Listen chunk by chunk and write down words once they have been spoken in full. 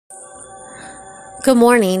Good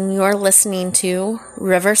morning. You're listening to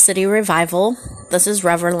River City Revival. This is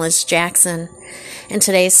Reverend Liz Jackson, and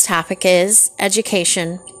today's topic is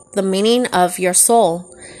education, the meaning of your soul,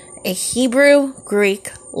 a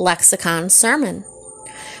Hebrew-Greek lexicon sermon.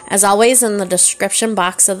 As always, in the description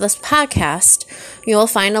box of this podcast, you will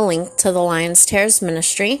find a link to the Lions Tears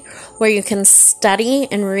Ministry where you can study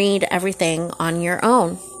and read everything on your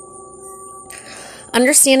own.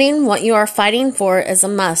 Understanding what you are fighting for is a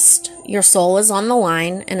must. Your soul is on the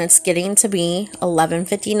line, and it's getting to be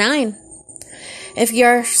 11:59. If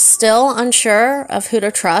you're still unsure of who to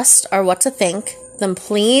trust or what to think, then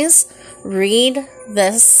please read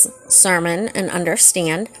this sermon and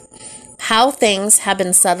understand how things have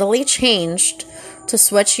been subtly changed to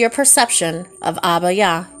switch your perception of Abba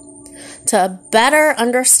Yah. To better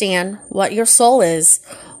understand what your soul is,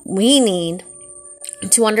 we need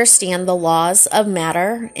to understand the laws of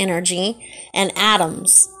matter, energy, and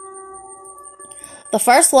atoms. The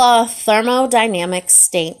first law of thermodynamics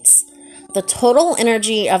states, the total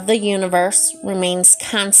energy of the universe remains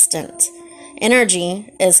constant.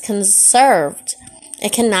 Energy is conserved.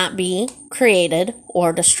 It cannot be created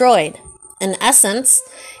or destroyed. In essence,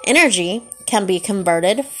 energy can be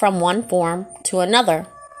converted from one form to another.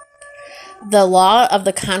 The law of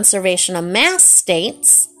the conservation of mass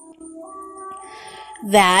states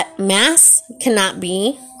that mass cannot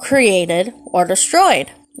be created or destroyed.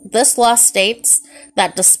 This law states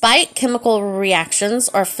that despite chemical reactions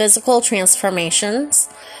or physical transformations,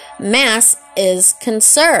 mass is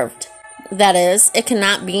conserved. That is, it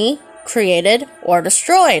cannot be created or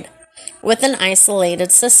destroyed within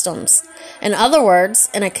isolated systems. In other words,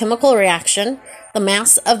 in a chemical reaction, the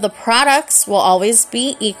mass of the products will always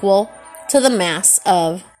be equal to the mass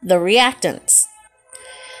of the reactants.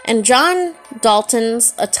 And John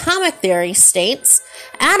Dalton's atomic theory states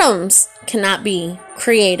atoms cannot be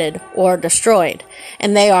created or destroyed,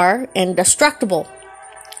 and they are indestructible.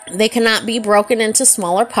 They cannot be broken into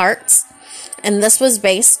smaller parts, and this was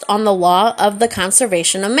based on the law of the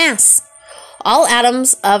conservation of mass. All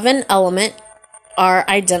atoms of an element are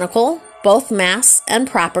identical, both mass and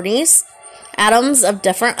properties. Atoms of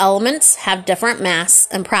different elements have different mass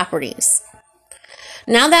and properties.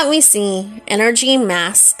 Now that we see energy,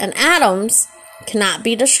 mass, and atoms cannot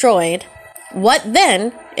be destroyed, what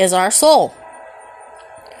then is our soul?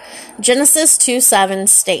 Genesis 2:7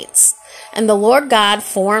 states, and the Lord God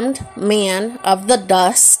formed man of the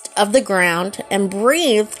dust of the ground and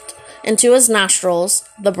breathed into his nostrils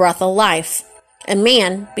the breath of life, and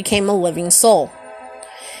man became a living soul.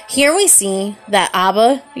 Here we see that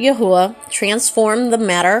Abba Yahuwah transformed the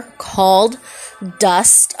matter called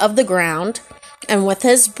dust of the ground, and with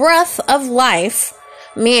his breath of life,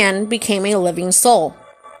 man became a living soul.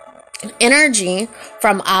 Energy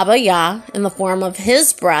from Abba Yah in the form of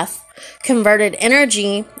his breath converted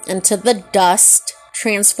energy into the dust,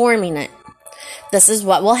 transforming it. This is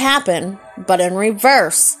what will happen, but in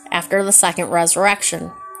reverse after the second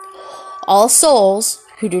resurrection. All souls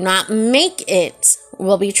who do not make it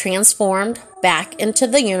will be transformed back into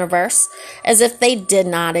the universe as if they did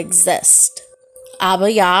not exist.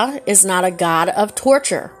 Abba Yah is not a God of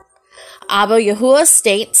torture. Abba Yahuwah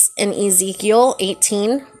states in Ezekiel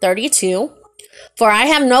 18:32, for I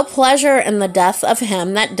have no pleasure in the death of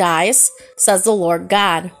him that dies, says the Lord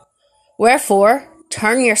God. Wherefore,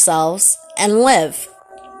 turn yourselves and live.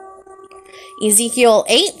 Ezekiel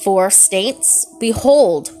 8:4 states,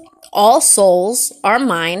 behold, all souls are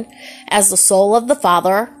mine, as the soul of the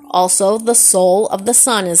Father, also the soul of the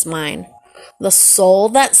Son is mine. The soul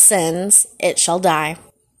that sins, it shall die.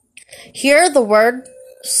 Here the word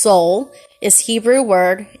soul is Hebrew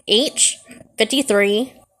word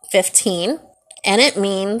H53:15, and it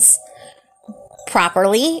means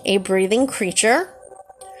properly a breathing creature,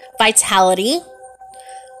 vitality,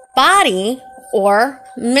 body, or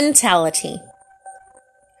mentality.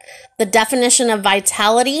 The definition of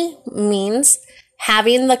vitality means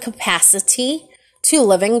having the capacity to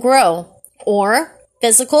live and grow, or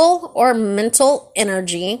physical or mental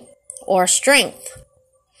energy or strength.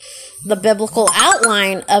 The biblical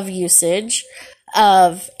outline of usage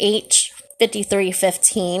of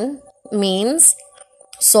H53:15 means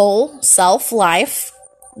soul, self, life,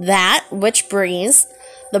 that which breathes,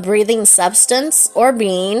 the breathing substance or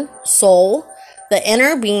being, soul, the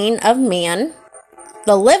inner being of man,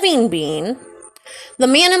 the living being, the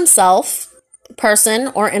man himself, person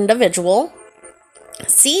or individual,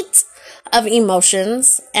 seat of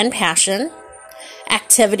emotions and passion,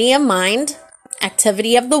 activity of mind,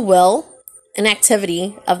 activity of the will, and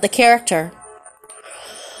activity of the character.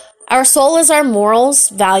 Our soul is our morals,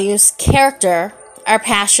 values, character, our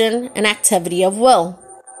passion, and activity of will.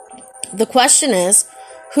 The question is,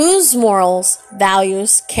 whose morals,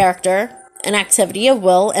 values, character, and activity of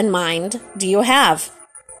will and mind do you have?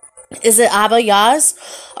 Is it Abba Yah's,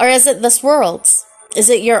 or is it this world's? Is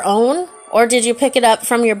it your own, or did you pick it up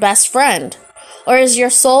from your best friend? Or is your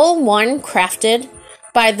soul one crafted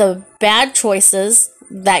by the bad choices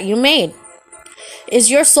that you made? Is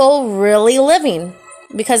your soul really living?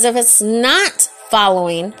 Because if it's not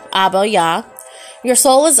following Abba Yah, your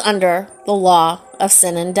soul is under the law of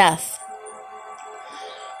sin and death.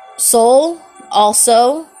 Soul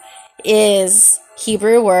also is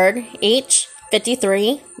Hebrew word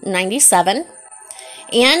H5397,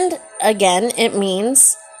 and again it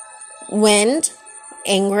means wind,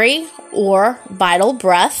 angry or vital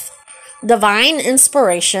breath, divine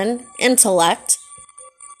inspiration, intellect.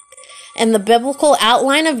 And the biblical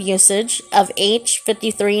outline of usage of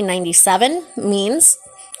H5397 means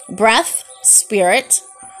breath, spirit,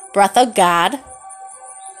 breath of God.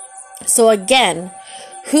 So again,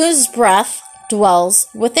 whose breath dwells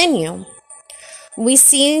within you? We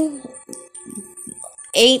see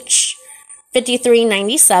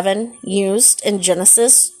H5397 used in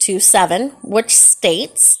Genesis 2:7, which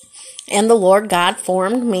states, "And the Lord God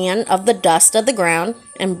formed man of the dust of the ground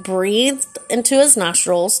and breathed into his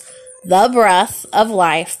nostrils the breath of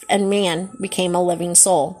life, and man became a living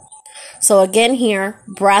soul." So again here,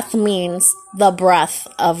 breath means the breath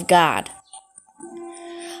of God.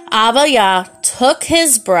 Abba Yah took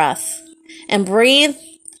his breath and breathed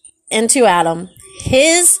into Adam,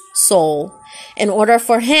 his soul, in order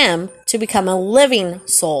for him to become a living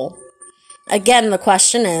soul. Again, the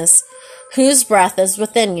question is, whose breath is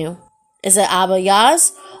within you? Is it Abba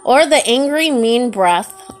Yah's, or the angry, mean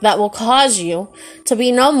breath that will cause you to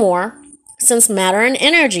be no more, since matter and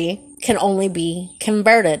energy can only be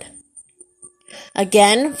converted?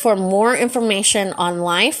 Again, for more information on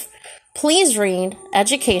life, please read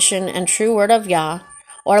Education and True Word of Yah,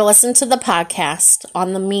 or listen to the podcast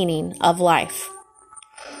on the meaning of life.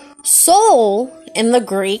 Soul in the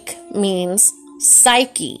Greek means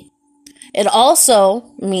psyche. It also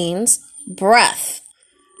means breath,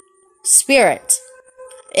 spirit.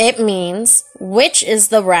 It means which is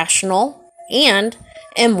the rational and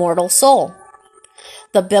immortal soul.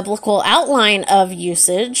 The biblical outline of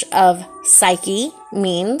usage of psyche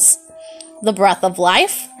means the breath of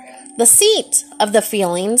life, the seat of the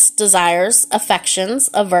feelings, desires, affections,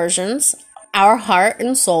 aversions, our heart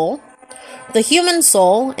and soul, the human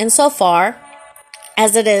soul insofar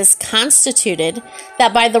as it is constituted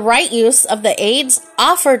that by the right use of the aids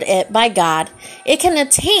offered it by God, it can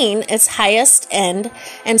attain its highest end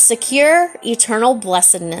and secure eternal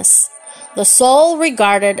blessedness. The soul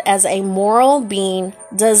regarded as a moral being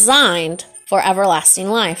designed for everlasting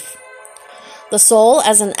life. The soul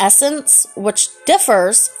as an essence which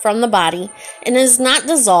differs from the body and is not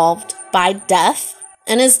dissolved by death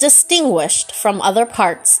and is distinguished from other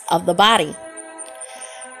parts of the body.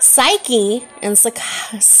 Psyche in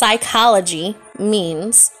psychology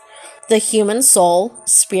means the human soul,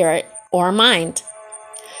 spirit, or mind.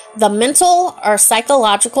 The mental or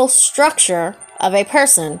psychological structure of a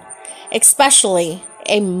person, especially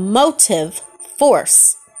a motive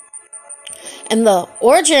force. And the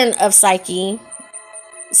origin of psyche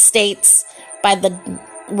states by the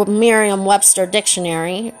Merriam-Webster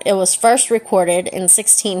dictionary, it was first recorded in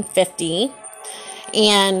 1650,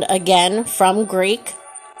 and again from Greek,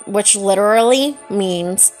 which literally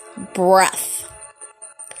means breath.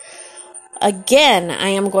 Again, I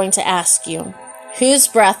am going to ask you, whose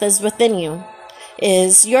breath is within you?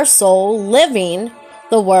 Is your soul living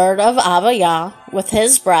the word of Abba Yah with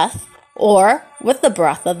his breath, or with the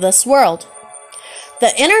breath of this world?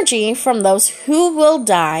 The energy from those who will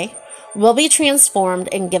die will be transformed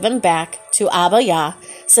and given back to Abba Yah,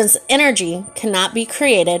 since energy cannot be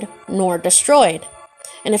created nor destroyed.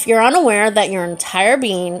 And if you're unaware that your entire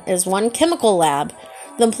being is one chemical lab,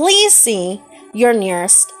 then please see your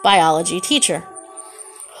nearest biology teacher.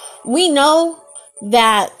 We know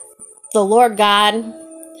that the Lord God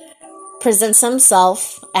presents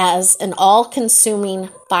himself as an all-consuming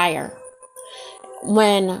fire.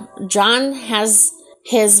 When John has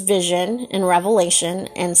his vision in Revelation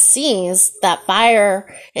and sees that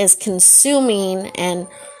fire is consuming, and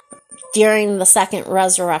during the second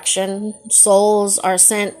resurrection, souls are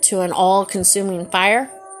sent to an all-consuming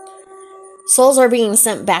fire. Souls are being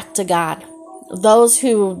sent back to God. Those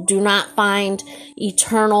who do not find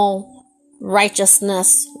eternal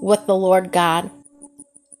righteousness with the Lord God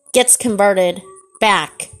gets converted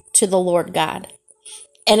back to the Lord God.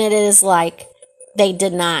 And it is like they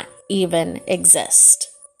did not even exist.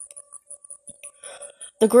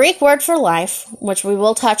 The Greek word for life, which we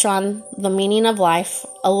will touch on the meaning of life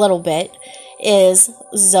a little bit, is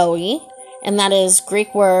Zoe, and that is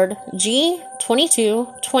Greek word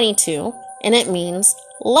G2222, and it means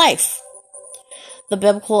life. The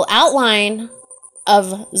biblical outline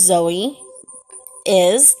of Zoe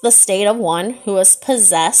is the state of one who is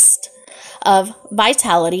possessed of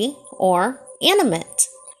vitality or animate.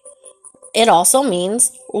 It also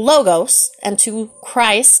means logos, and to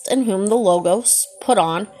Christ in whom the logos put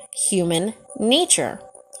on human nature.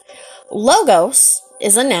 Logos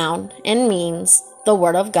is a noun and means the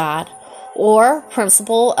Word of God, or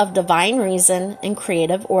principle of divine reason and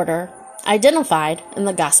creative order, identified in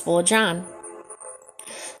the Gospel of John.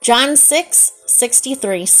 John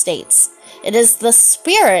 6:63 states, "It is the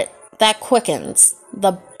Spirit that quickens,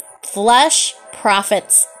 the flesh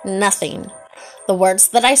profits nothing. The words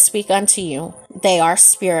that I speak unto you, they are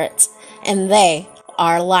spirit, and they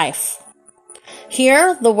are life."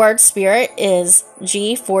 Here, the word spirit is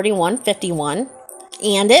G4151,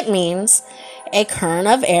 and it means a current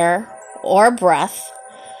of air or breath,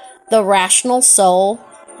 the rational soul,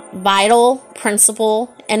 vital principle,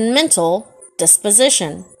 and mental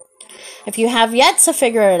disposition. If you have yet to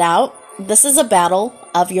figure it out, this is a battle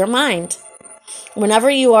of your mind. Whenever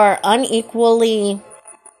you are unequally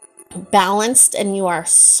balanced and you are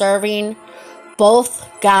serving both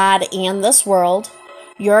God and this world,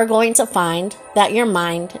 you're going to find that your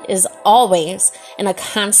mind is always in a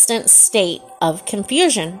constant state of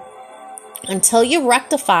confusion. Until you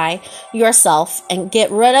rectify yourself and get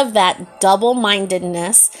rid of that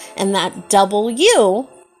double-mindedness and that double you,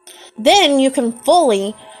 then you can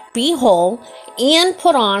fully be whole and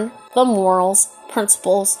put on the morals,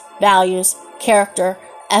 principles, values, character,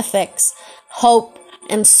 ethics, hope,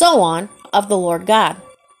 and so on of the Lord God.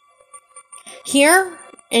 Here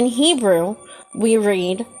in Hebrew, we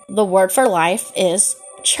read the word for life is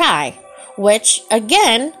chai, which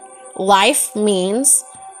again, life means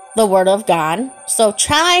the Word of God. So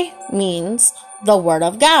chai means the Word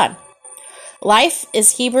of God. Life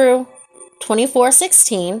is Hebrew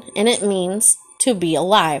 24:16, and it means to be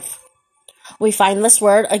alive. We find this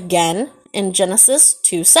word again in Genesis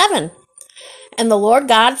 2:7. "And the Lord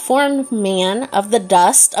God formed man of the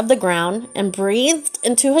dust of the ground and breathed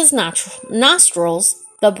into his nostrils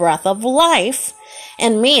the breath of life,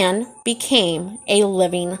 and man became a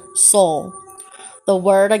living soul." The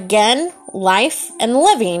word again, life and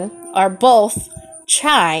living, are both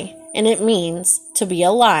chai, and it means to be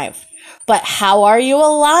alive. But how are you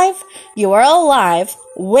alive? You are alive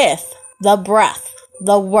with the breath,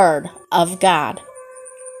 the Word of God.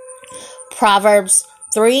 Proverbs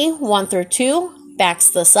 3:1-2 backs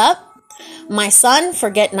this up. "My son,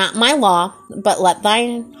 forget not my law, but let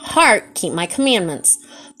thine heart keep my commandments.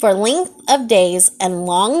 For length of days and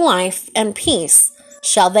long life and peace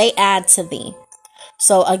shall they add to thee."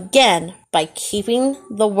 So again, by keeping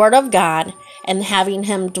the Word of God and having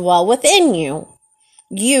Him dwell within you,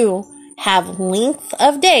 you have length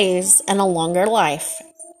of days and a longer life,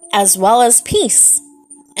 as well as peace.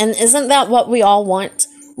 And isn't that what we all want?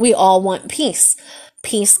 We all want peace.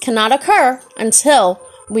 Peace cannot occur until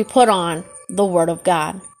we put on the Word of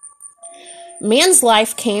God. Man's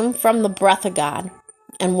life came from the breath of God.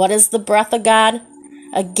 And what is the breath of God?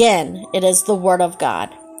 Again, it is the Word of God.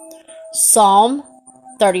 Psalm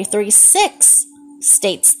 33:6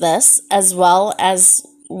 states this, as well as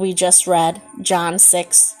we just read John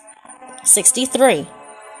 6:63.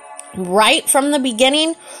 Right from the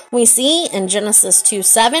beginning, we see in Genesis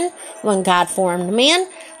 2:7, when God formed man,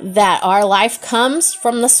 that our life comes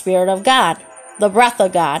from the Spirit of God, the breath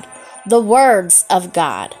of God, the words of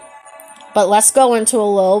God. But let's go into a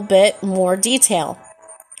little bit more detail.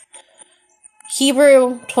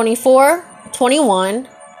 Hebrew 24:21,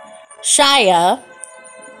 Shaya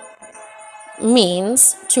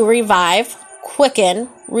means to revive, quicken,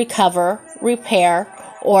 recover, repair,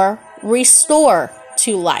 or restore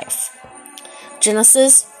to life.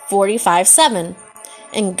 Genesis 45:7,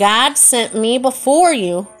 "And God sent me before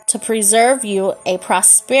you to preserve you a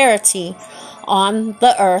prosperity on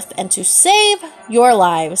the earth and to save your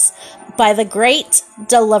lives by the great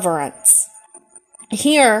deliverance."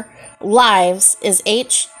 Here, lives is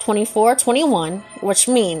H24:21, which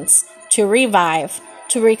means to revive,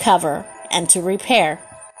 to recover, and to repair,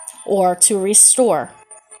 or to restore.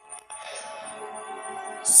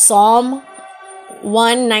 Psalm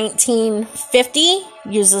 119:50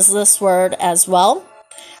 uses this word as well.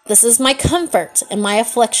 "This is my comfort in my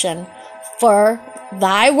affliction, for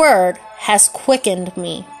thy word has quickened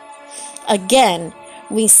me." Again,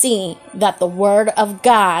 we see that the Word of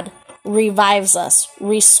God revives us,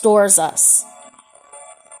 restores us.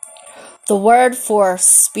 The word for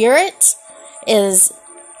spirit is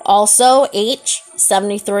also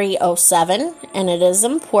H7307, and it is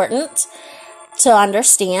important to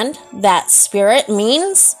understand that spirit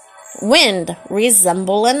means wind,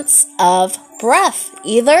 resemblance of breath,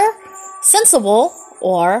 either sensible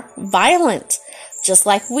or violent. Just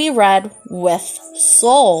like we read with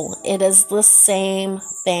soul, it is the same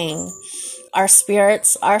thing. Our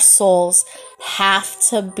spirits, our souls have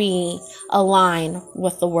to be aligned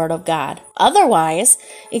with the Word of God. Otherwise,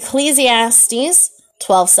 Ecclesiastes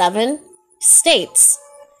 12:7 states,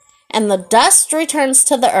 "And the dust returns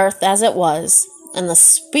to the earth as it was, and the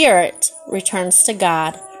spirit returns to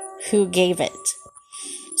God who gave it."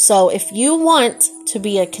 So if you want to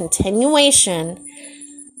be a continuation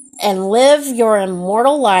and live your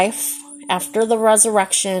immortal life after the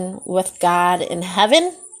resurrection with God in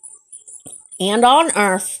heaven and on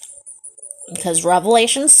earth, because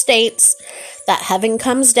Revelation states that heaven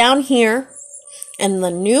comes down here and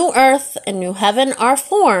the new earth and new heaven are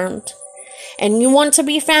formed, and you want to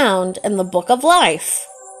be found in the book of life,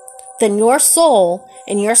 then your soul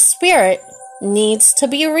and your spirit needs to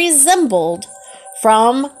be resembled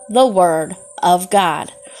from the Word of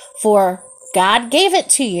God. For God gave it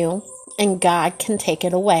to you, and God can take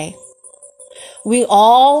it away. We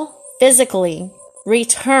all physically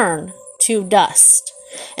return to dust,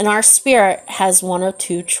 and our spirit has one of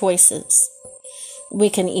two choices. We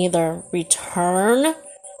can either return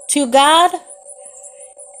to God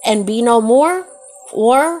and be no more,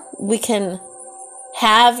 or we can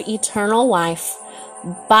have eternal life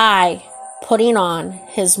by putting on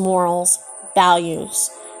His morals,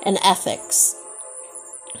 values, and ethics.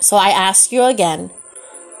 So I ask you again,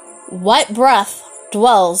 what breath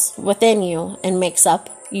dwells within you and makes up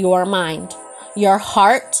your mind, your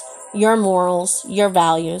heart, your morals, your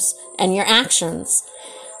values, and your actions?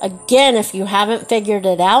 Again, if you haven't figured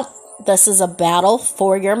it out, this is a battle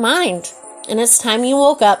for your mind. And it's time you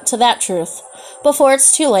woke up to that truth before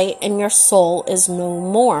it's too late and your soul is no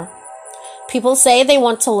more. People say they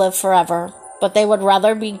want to live forever, but they would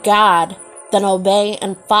rather be God than obey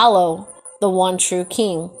and follow the one true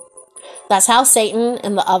King. That's how Satan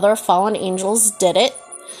and the other fallen angels did it.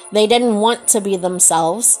 They didn't want to be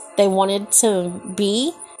themselves. They wanted to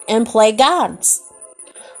be and play gods.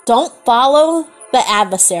 Don't follow the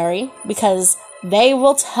adversary, because they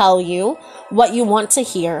will tell you what you want to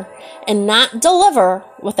hear and not deliver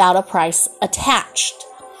without a price attached.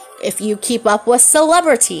 If you keep up with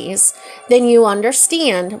celebrities, then you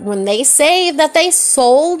understand when they say that they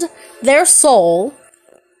sold their soul,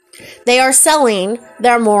 they are selling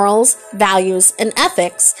their morals, values, and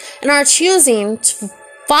ethics, and are choosing to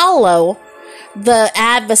follow the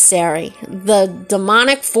adversary, the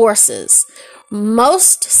demonic forces.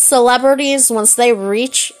 Most celebrities, once they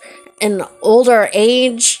reach an older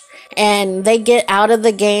age and they get out of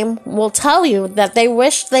the game, will tell you that they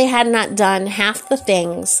wish they had not done half the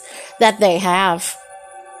things that they have.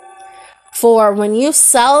 For when you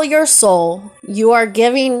sell your soul, you are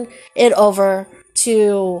giving it over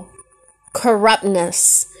to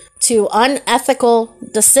corruptness, to unethical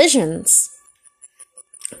decisions.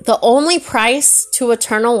 The only price to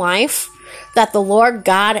eternal life that the Lord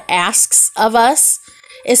God asks of us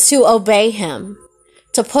is to obey Him,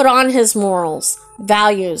 to put on His morals,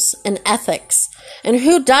 values, and ethics. And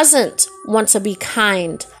who doesn't want to be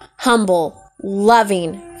kind, humble,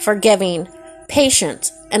 loving, forgiving,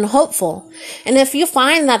 patient, and hopeful? And if you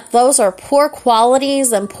find that those are poor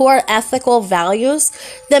qualities and poor ethical values,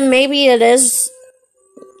 then maybe it is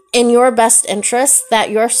in your best interest that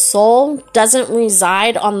your soul doesn't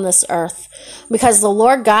reside on this earth, because the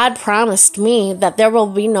Lord God promised me that there will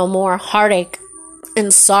be no more heartache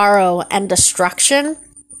and sorrow and destruction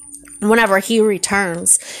whenever He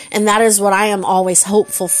returns. And that is what I am always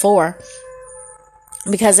hopeful for.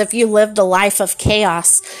 Because if you lived a life of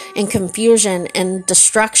chaos and confusion and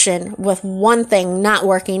destruction with one thing not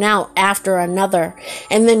working out after another,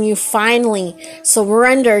 and then you finally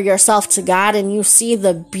surrender yourself to God and you see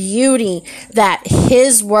the beauty that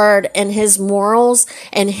His word and His morals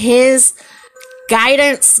and His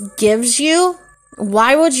guidance gives you,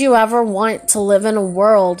 why would you ever want to live in a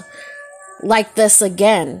world like this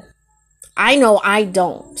again? I know I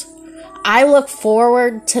don't. I look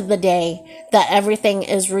forward to the day that everything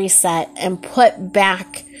is reset and put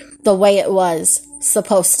back the way it was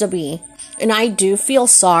supposed to be. And I do feel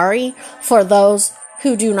sorry for those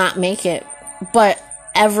who do not make it. But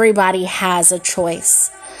everybody has a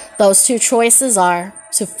choice. Those two choices are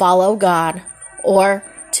to follow God or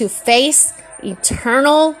to face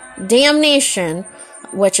eternal damnation,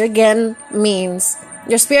 which again means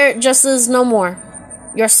your spirit just is no more.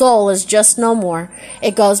 Your soul is just no more.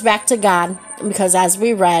 It goes back to God because, as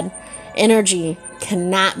we read, energy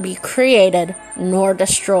cannot be created nor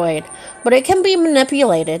destroyed, but it can be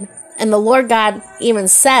manipulated. And the Lord God even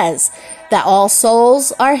says that all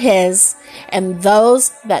souls are His, and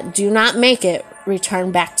those that do not make it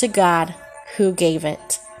return back to God who gave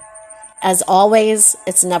it. As always,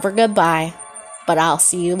 it's never goodbye, but I'll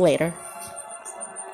see you later.